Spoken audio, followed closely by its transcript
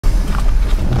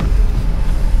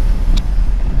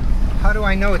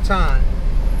I know it's on?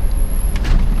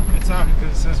 It's on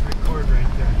because it says record right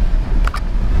there.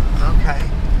 Okay.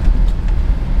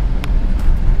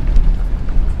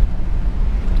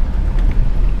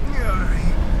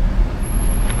 Alright.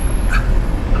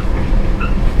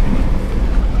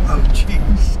 Oh,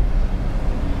 jeez.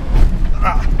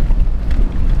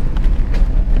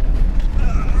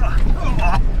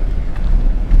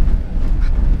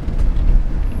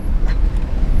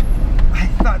 I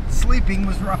thought sleeping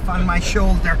was rough on my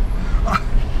shoulder.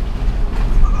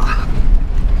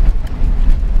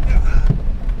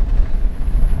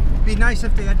 Be nice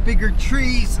if they had bigger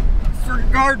trees for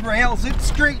guardrails. It's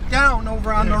straight down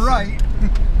over on the right.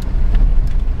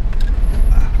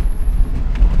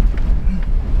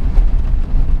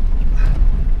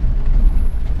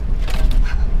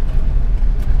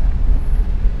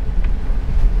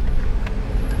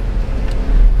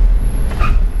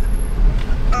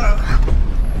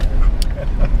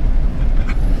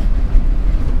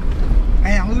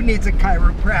 Man, who needs a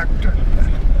chiropractor?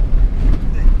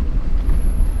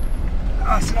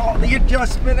 That's all the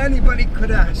adjustment anybody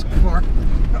could ask for.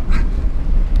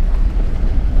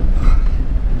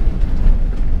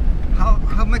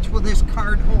 How much will this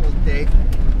card hold, Dave?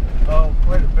 Oh,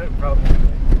 quite a bit probably.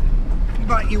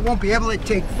 But you won't be able to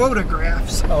take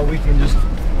photographs. Oh, we can just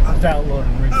download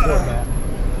and reformat.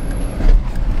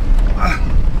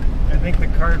 I think the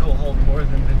card will hold more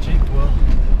than the Jeep will.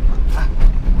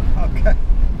 Okay.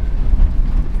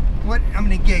 How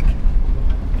many gig?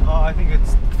 Oh, I think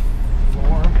it's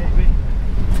 4 maybe.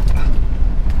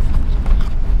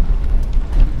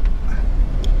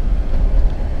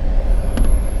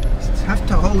 It's tough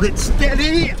to hold it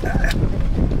steady.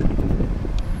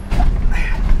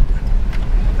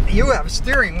 You have a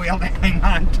steering wheel to hang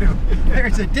on to.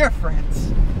 There's a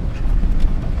difference.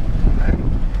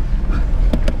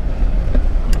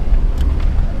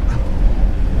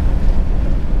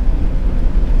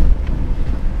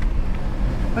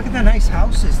 Look at the nice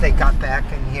houses they got back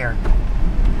in here.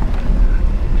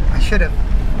 I should have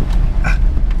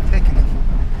taken it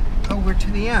over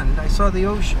to the end. I saw the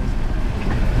ocean.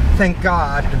 Thank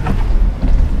God.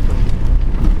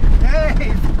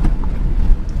 Hey!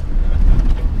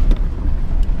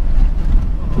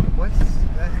 What's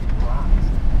that?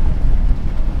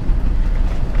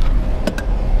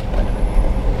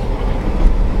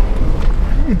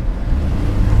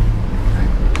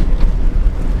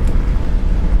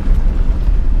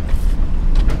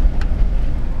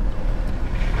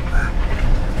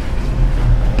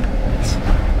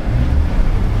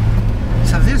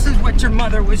 Your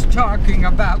mother was talking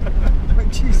about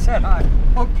when she said, I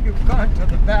hope you've gone to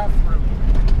the bathroom.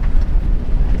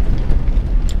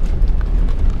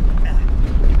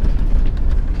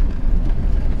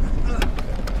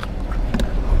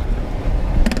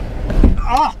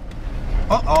 Oh!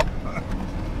 Uh-oh.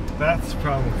 That's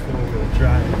probably 4-wheel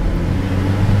drive.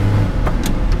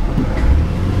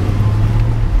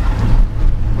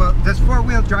 Well, does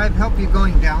 4-wheel drive help you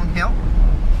going downhill?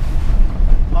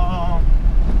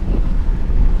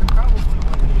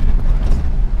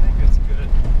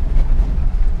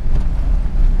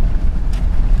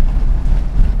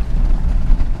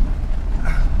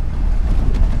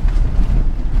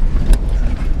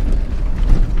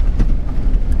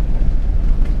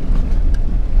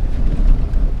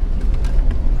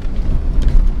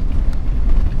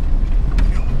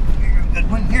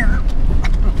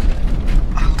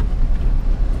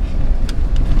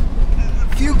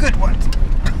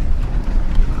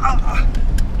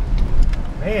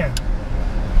 Man,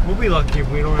 we'll be lucky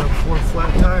if we don't have 4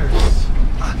 flat tires.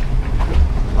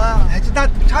 Well, it's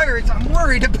not the tires I'm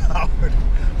worried about.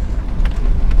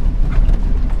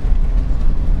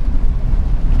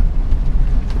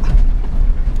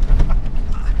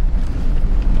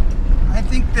 I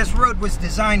think this road was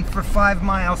designed for 5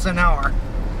 miles an hour.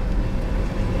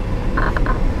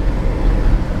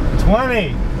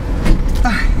 20!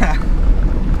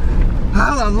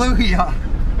 Hallelujah!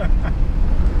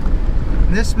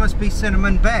 This must be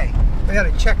Cinnamon Bay. We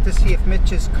gotta check to see if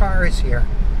Mitch's car is here.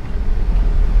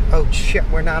 Oh shit,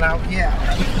 we're not out yet.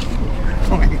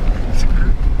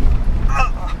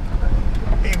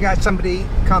 You got somebody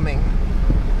coming.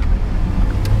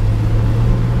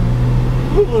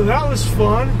 Ooh, that was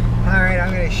fun. Alright,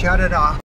 I'm gonna shut it off.